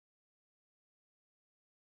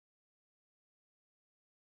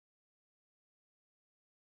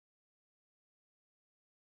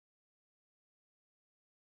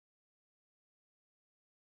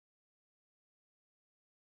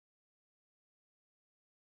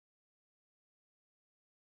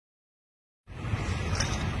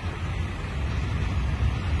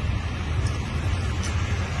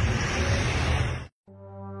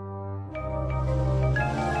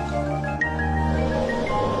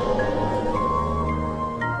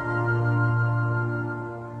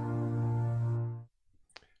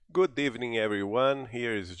Good evening, everyone.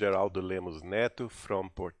 Here is Geraldo Lemos Neto from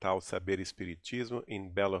Portal Saber Espiritismo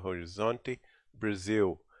in Belo Horizonte,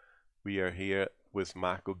 Brazil. We are here with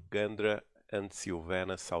Marco Gandra and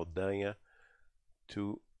Silvana Saldanha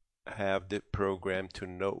to have the program to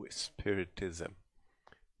Know Spiritism.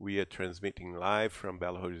 We are transmitting live from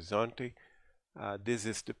Belo Horizonte. This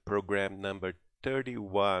is the program number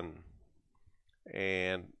 31,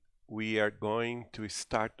 and we are going to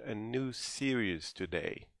start a new series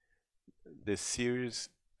today. The series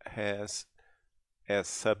has as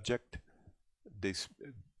subject this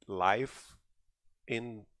life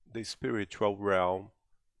in the spiritual realm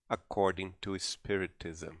according to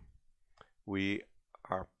Spiritism. We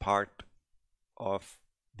are part of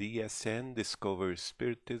DSN, Discover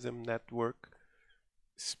Spiritism Network,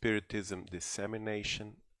 Spiritism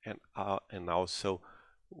Dissemination, and also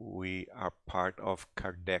we are part of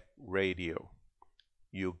Kardec Radio.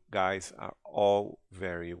 You guys are all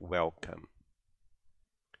very welcome.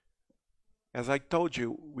 As I told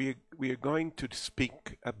you, we are going to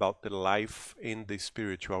speak about the life in the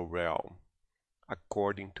spiritual realm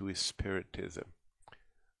according to Spiritism.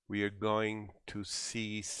 We are going to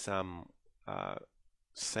see some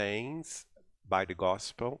sayings by the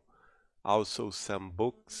Gospel, also some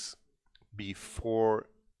books before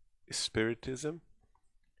Spiritism,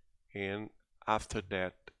 and after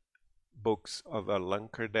that, books of Allan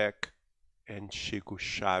Kardec and Chico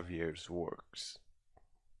Xavier's works.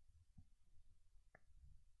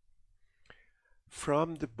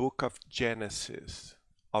 From the book of Genesis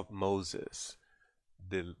of Moses,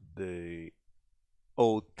 the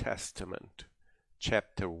Old Testament,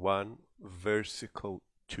 chapter 1, versicle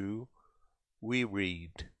 2, we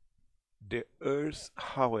read, "The earth,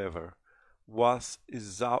 however, was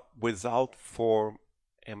without form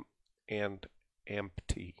and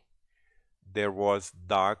empty. There was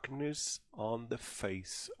darkness on the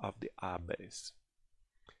face of the abyss."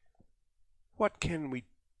 What can we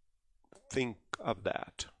think of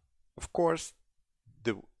that? Of course,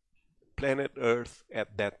 the planet Earth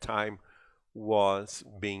at that time was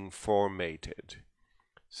being formated.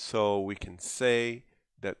 So we can say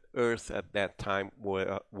that Earth at that time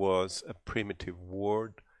was a primitive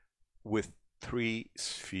world with three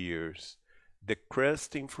spheres. The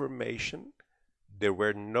crust information, there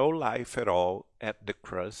were no life at all at the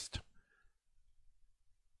crust,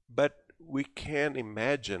 but we can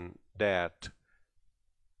imagine that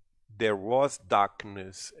there was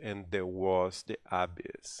darkness and there was the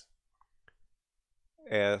abyss.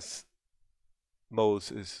 As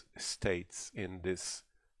Moses states in this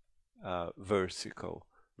versicle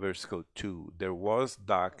 2, there was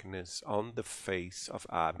darkness on the face of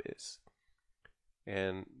abyss.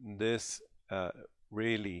 And this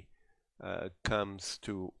really comes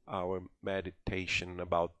to our meditation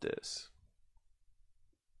about this.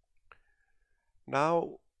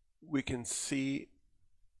 Now we can see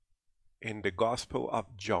in the Gospel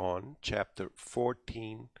of John, chapter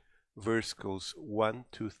 14, verses 1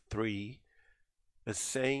 to 3, a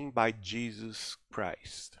saying by Jesus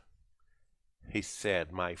Christ. He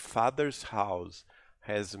said, "My Father's house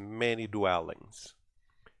has many dwellings.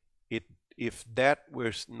 If that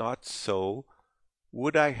were not so,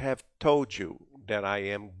 would I have told you that I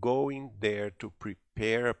am going there to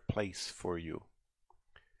prepare a place for you?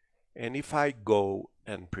 And if I go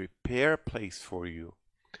and prepare a place for you,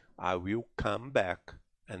 I will come back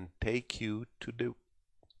and take you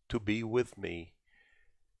to be with me,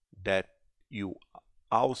 that you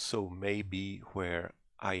also may be where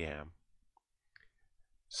I am."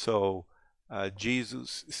 So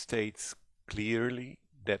Jesus states clearly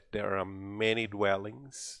that there are many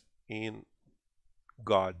dwellings in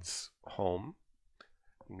God's home,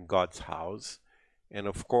 in God's house. And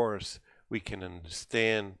of course, we can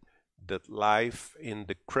understand that life in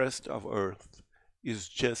the crust of earth is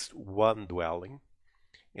just one dwelling,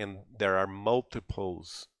 and there are multiple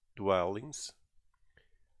dwellings.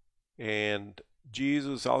 And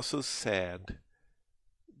Jesus also said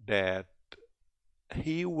that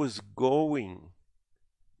he was going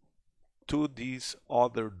to these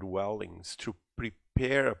other dwellings to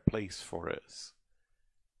prepare a place for us.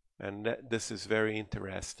 And this is very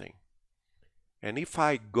interesting. "And if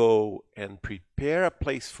I go and prepare a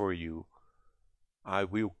place for you, I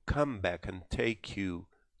will come back and take you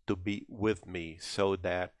to be with me, so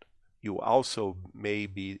that you also may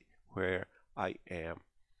be where I am."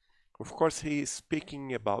 Of course, he is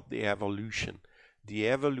speaking about the evolution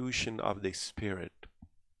of the spirit.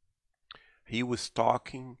 He was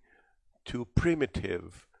talking to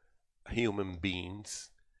primitive human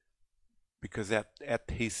beings, because at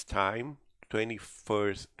his time,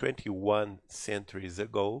 21 centuries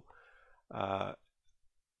ago,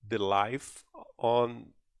 the life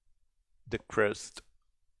on the crust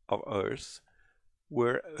of Earth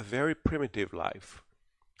were a very primitive life.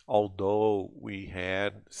 Although we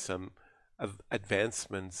had some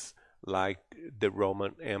advancements like the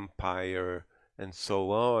Roman Empire and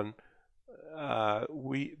so on,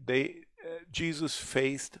 Jesus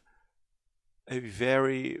faced a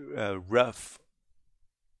very rough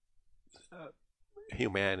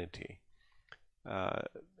humanity. Uh,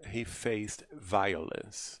 he faced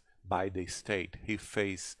violence by the state. He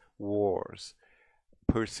faced wars,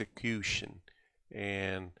 persecution,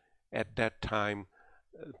 and at that time,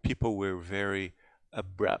 people were very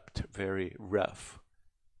abrupt, very rough.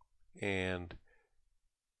 And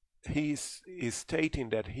he's stating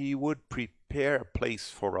that he would prepare a place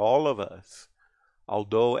for all of us,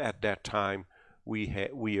 although at that time we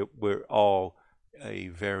were all a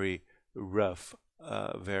very rough,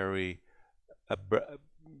 very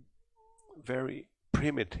very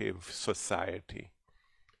primitive society.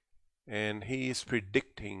 And he is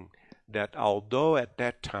predicting that although at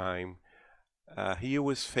that time he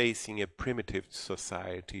was facing a primitive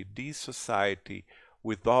society, this society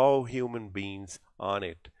with all human beings on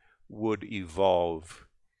it would evolve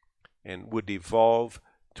and would evolve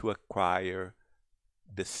to acquire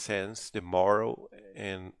the sense, the moral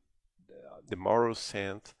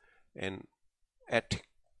sense and ethic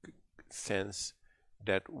sense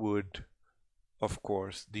that would, of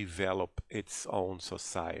course, develop its own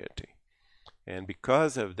society. And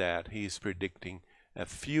because of that, he is predicting a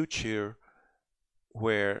future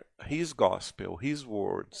where his gospel, his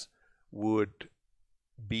words, would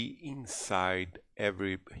be inside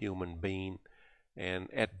every human being. And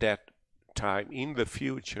at that time in the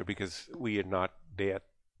future, because we are not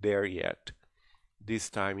there yet, this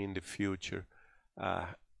time in the future,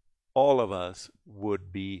 all of us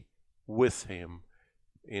would be with him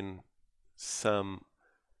in some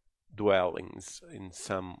dwellings, in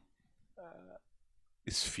some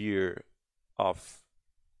sphere of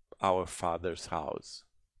our Father's house.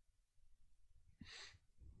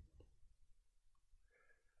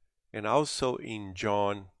 And also in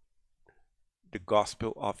John, the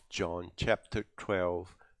Gospel of John, chapter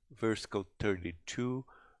 12, verse 32,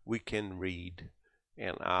 we can read,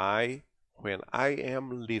 "And when I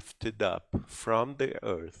am lifted up from the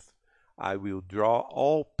earth, I will draw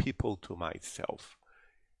all people to myself."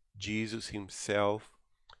 Jesus himself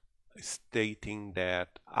stating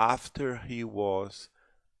that after he was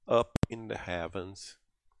up in the heavens,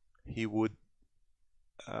 he would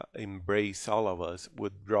embrace all of us,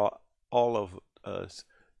 would draw all of us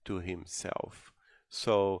to himself.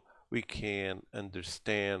 So we can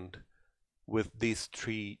understand with these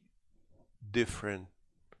three different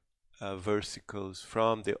versicles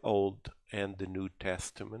from the Old and the New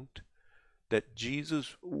Testament that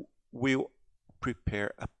Jesus will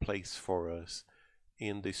prepare a place for us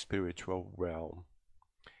in the spiritual realm.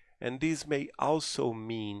 And this may also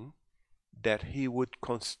mean that he would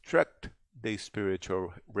construct the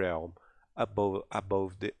spiritual realm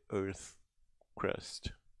above the earth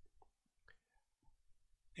crust.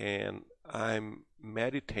 And I'm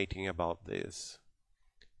meditating about this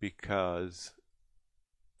because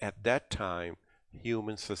at that time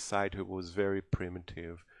human society was very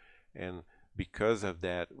primitive, and because of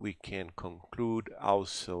that we can conclude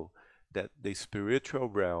also that the spiritual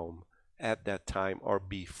realm at that time or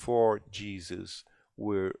before Jesus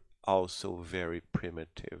were also very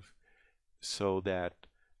primitive, so that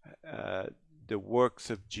the works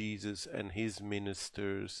of Jesus and his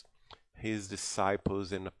ministers, his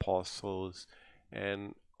disciples and apostles,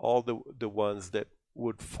 and all the ones that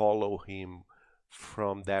would follow him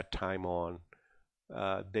from that time on,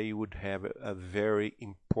 they would have a very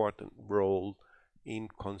important role in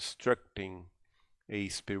constructing a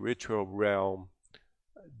spiritual realm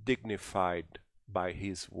dignified by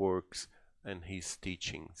his works and his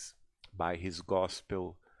teachings, by his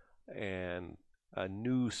gospel, and a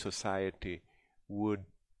new society would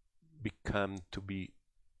become to be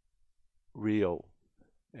real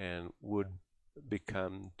and would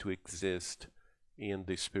become to exist in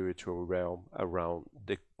the spiritual realm around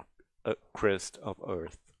the crust of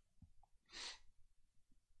earth.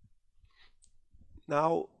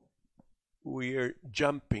 Now we are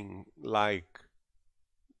jumping like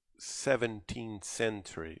 17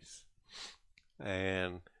 centuries,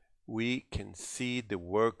 and we can see the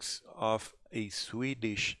works of a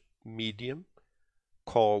Swedish medium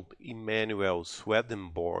called Emanuel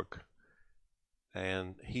Swedenborg,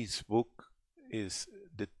 and his book is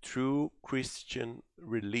The True Christian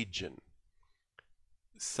Religion.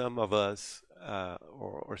 Some of us,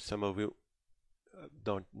 or some of you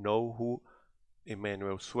don't know who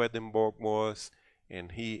Emanuel Swedenborg was,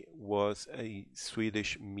 and he was a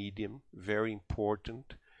Swedish medium, very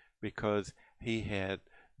important, because he had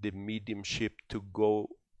the mediumship to go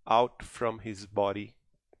out from his body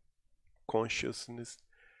consciousness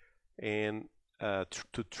and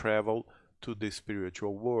to travel to the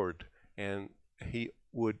spiritual world. And he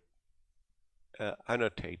would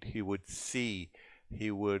annotate, he would see, he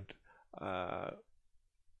would uh,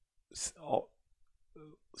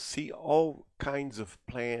 see all kinds of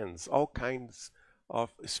plans, all kinds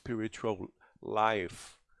of spiritual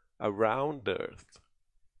life around Earth.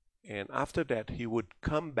 And after that, he would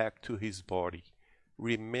come back to his body,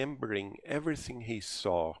 remembering everything he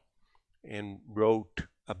saw, and wrote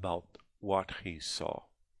about what he saw.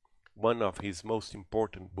 One of his most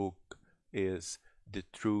important books is The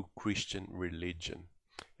True Christian Religion.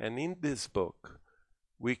 And in this book,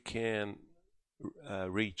 we can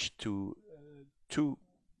reach to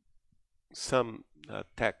some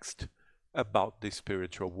text about the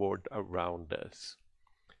spiritual world around us.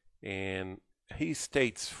 And he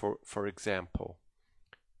states, for example,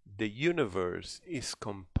 the universe is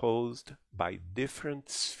composed by different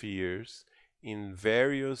spheres in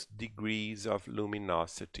various degrees of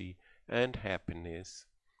luminosity and happiness.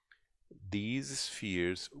 These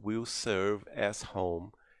spheres will serve as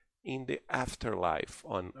home in the afterlife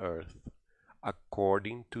on earth,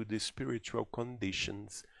 according to the spiritual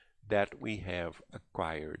conditions that we have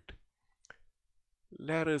acquired.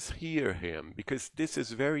 Let us hear him, because this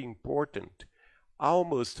is very important.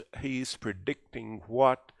 Almost he is predicting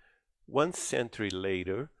what, 1 century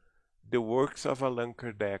later, the works of Allan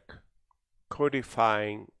Kardec,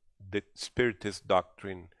 codifying the Spiritist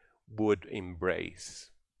doctrine, would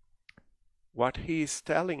embrace. What he is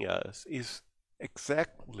telling us is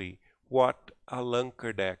exactly what Allan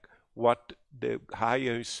Kardec, what the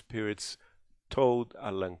higher spirits told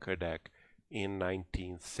Allan Kardec in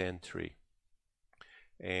 19th century.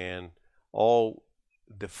 And all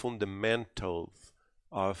the fundamentals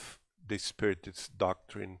of the Spiritist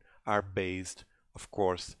doctrine are based, of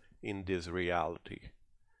course, in this reality.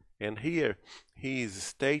 And here he is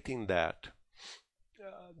stating that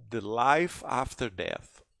the life after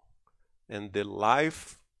death and the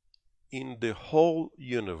life in the whole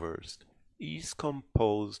universe is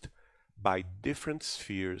composed by different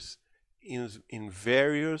spheres in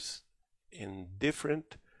various and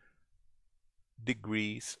different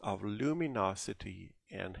degrees of luminosity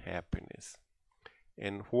and happiness.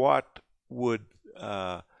 And what would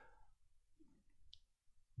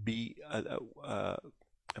be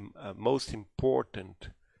a most important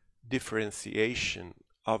differentiation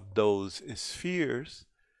of those spheres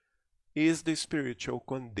is the spiritual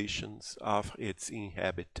conditions of its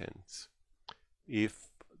inhabitants. If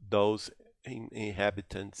those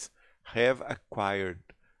inhabitants have acquired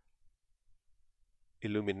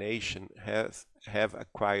illumination, have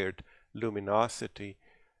acquired luminosity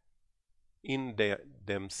in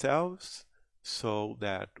themselves, so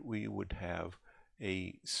that we would have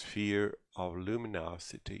a sphere of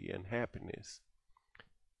luminosity and happiness.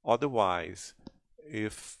 Otherwise,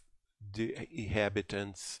 if the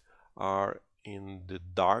inhabitants are in the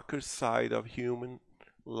darker side of human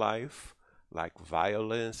life, like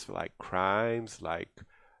violence, like crimes, like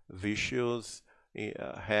vicious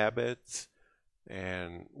habits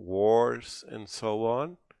and wars and so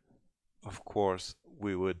on, of course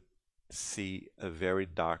we would see a very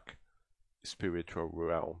dark spiritual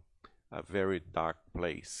realm, a very dark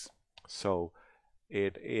place. So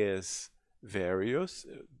it is various,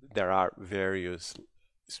 there are various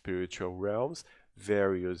spiritual realms,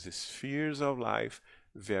 various spheres of life,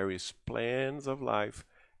 various plans of life,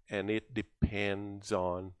 and it depends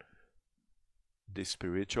on the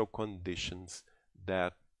spiritual conditions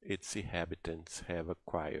that its inhabitants have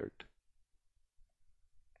acquired.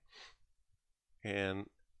 And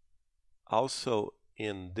also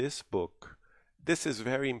in this book, this is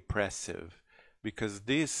very impressive, because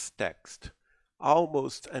this text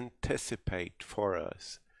almost anticipate for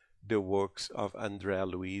us the works of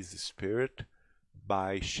André Luiz Spirit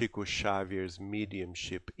by Chico Xavier's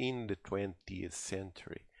mediumship in the 20th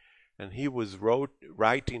century. And he was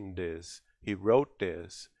writing this, he wrote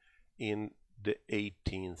this in the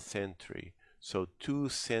 18th century, so 2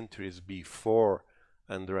 centuries before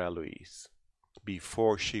André Luiz,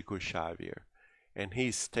 before Chico Xavier. And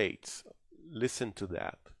he states, listen to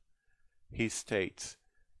that, he states,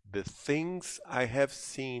 the things I have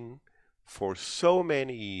seen for so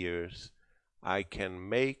many years, I can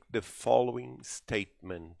make the following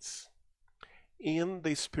statements. In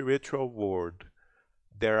the spiritual world,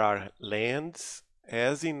 there are lands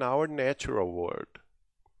as in our natural world.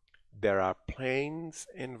 There are plains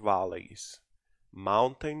and valleys.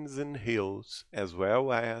 mountains and hills, as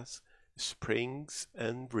well as springs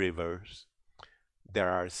and rivers. There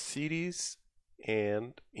are cities,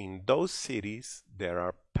 and in those cities there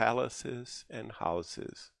are palaces and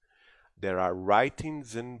houses. There are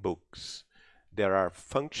writings and books. There are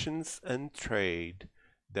functions and trade.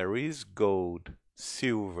 There is gold,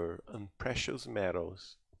 silver, and precious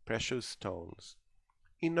metals, precious stones.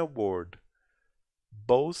 In a word,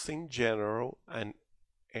 both in general and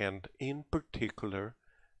in particular,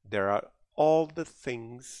 there are all the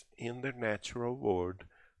things in the natural world,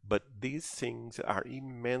 but these things are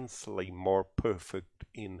immensely more perfect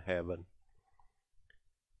in heaven.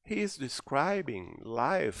 He is describing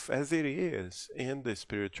life as it is in the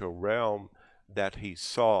spiritual realm that he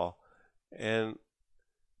saw. And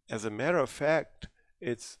as a matter of fact,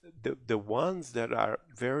 it's the ones that are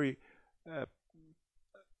very uh,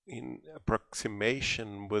 in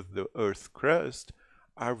approximation with the earth crust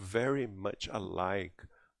are very much alike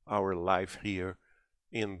our life here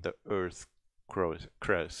in the earth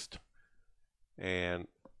crust. And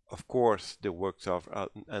of course, the works of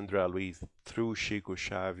André Luiz through Chico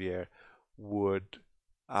Xavier would,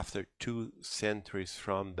 after 2 centuries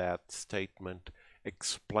from that statement,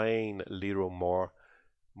 explain a little more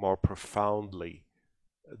profoundly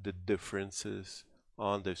the differences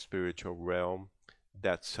on the spiritual realm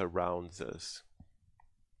that surrounds us.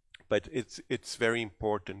 But it's very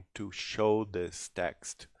important to show this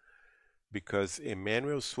text because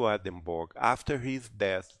Emanuel Swedenborg, after his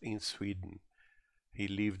death in Sweden, he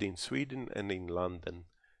lived in Sweden and in London,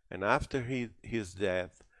 and after his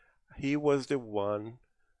death, he was the one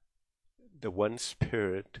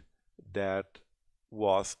spirit that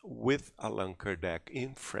was with Allan Kardec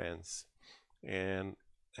in France, and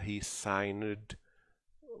he signed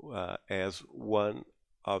as one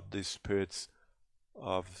of the spirits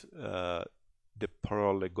of the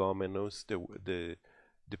Prolegomenos, the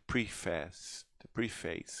preface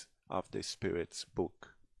of the Spirit's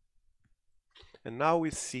book. And now we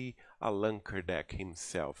see Allan Kardec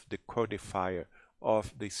himself, the codifier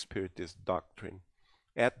of the Spiritist doctrine.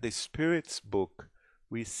 At the Spirit's book,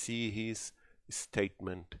 we see his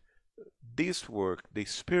statement. This work, the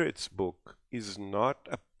Spirit's book, is not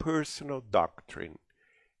a personal doctrine.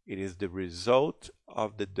 It is the result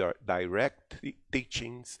of the direct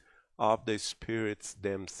teachings of the Spirits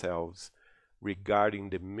themselves regarding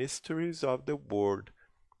the mysteries of the world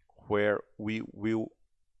where we will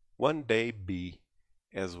one day be,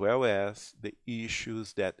 as well as the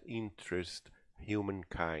issues that interest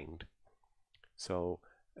humankind. So,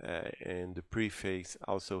 in the preface,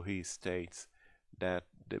 also he states that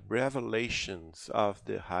the revelations of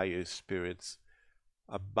the higher spirits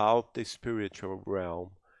about the spiritual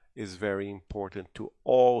realm is very important to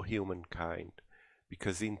all humankind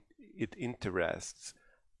because it interests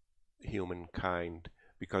humankind,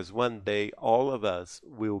 because one day all of us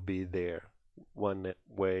will be there one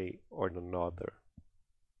way or another.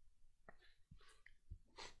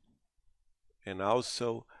 And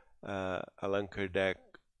also Allan Kardec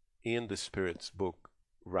in the Spirit's book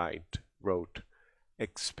wrote,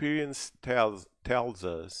 experience tells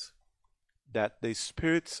us that the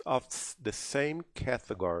spirits of the same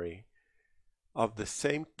category, of the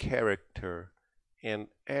same character, and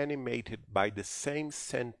animated by the same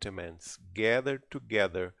sentiments gathered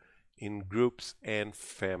together in groups and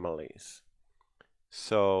families.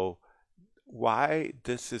 So why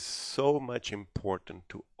this is so much important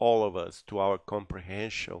to all of us, to our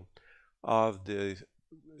comprehension of the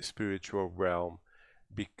spiritual realm,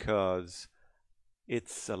 because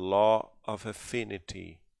it's a law of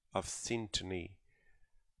affinity, of syntony.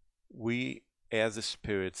 We as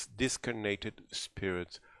spirits, discarnated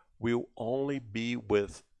spirits, will only be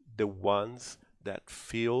with the ones that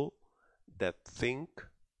feel, that think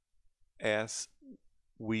as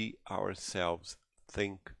we ourselves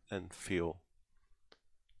think and feel.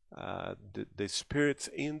 The spirits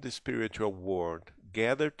in the spiritual world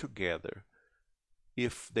gather together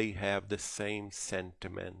if they have the same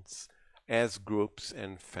sentiments as groups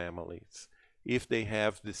and families, if they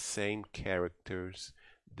have the same characters,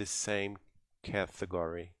 the same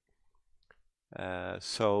category.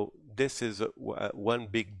 So this is one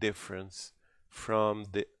big difference from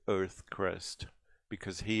the earth crust,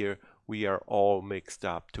 because here we are all mixed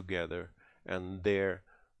up together, and there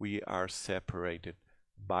we are separated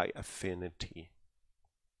by affinity.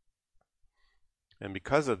 And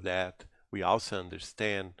because of that, we also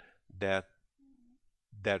understand that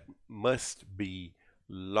there must be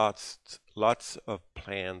lots of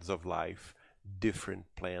plans of life, different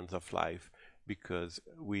plans of life, because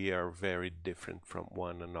we are very different from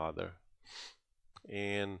one another.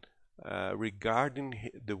 And regarding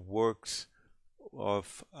the works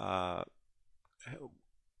of Allan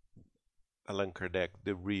Kardec,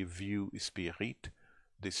 the Revue Spirit,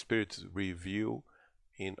 the Spirit's Review,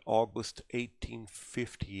 in August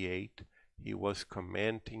 1858. He was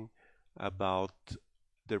commenting about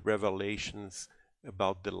the revelations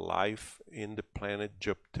about the life in the planet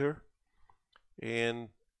Jupiter, and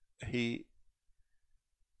he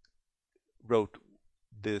wrote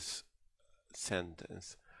this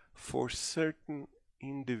sentence: for certain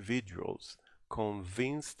individuals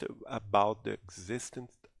convinced about the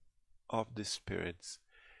existence of the spirits,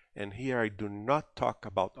 and here I do not talk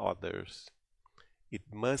about others,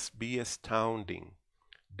 it must be astounding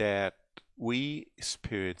that we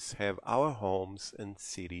spirits have our homes and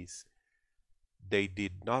cities. They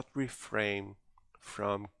did not refrain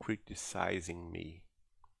from criticizing me.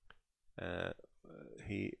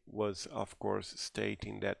 He was, of course,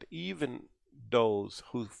 stating that even those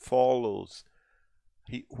who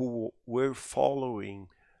were following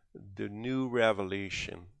the new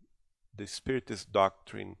revelation, the Spiritist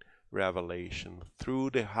doctrine revelation through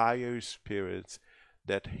the higher spirits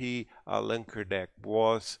that Allan Kardec,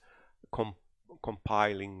 was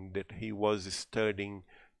compiling, that he was studying,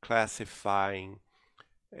 classifying,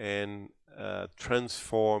 and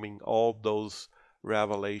transforming all those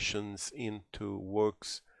revelations into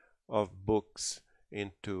works of books,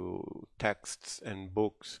 into texts and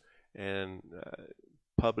books, and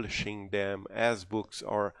publishing them as books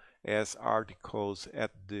or as articles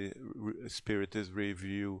at the Spiritist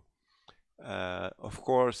Review. Of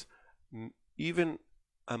course, even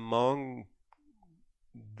among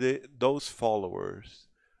those followers,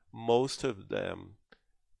 most of them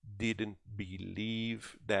didn't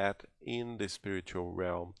believe that in the spiritual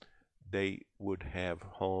realm they would have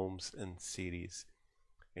homes and cities.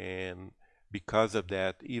 And because of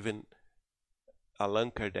that, even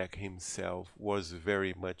Allan Kardec himself was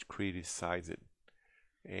very much criticized.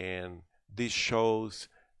 And this shows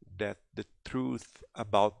that the truth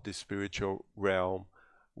about the spiritual realm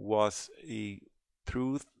was a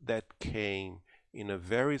truth that came in a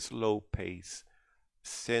very slow pace,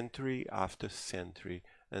 century after century,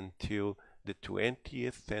 until the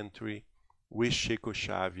 20th century with Chico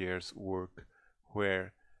Xavier's work,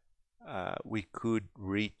 where we could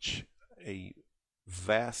reach a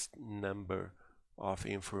vast number of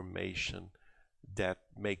information that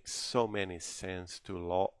makes so many sense to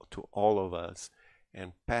all of us,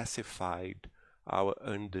 and pacified our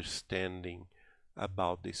understanding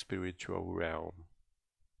about the spiritual realm.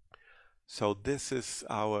 So this is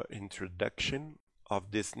our introduction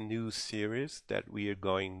of this new series that we are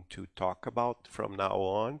going to talk about from now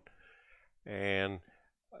on. And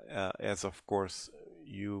as of course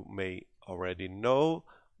you may already know,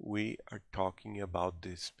 we are talking about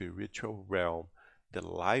the spiritual realm, the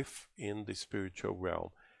life in the spiritual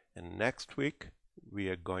realm. And next week we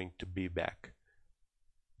are going to be back.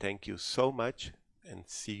 Thank you so much, and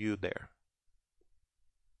see you there.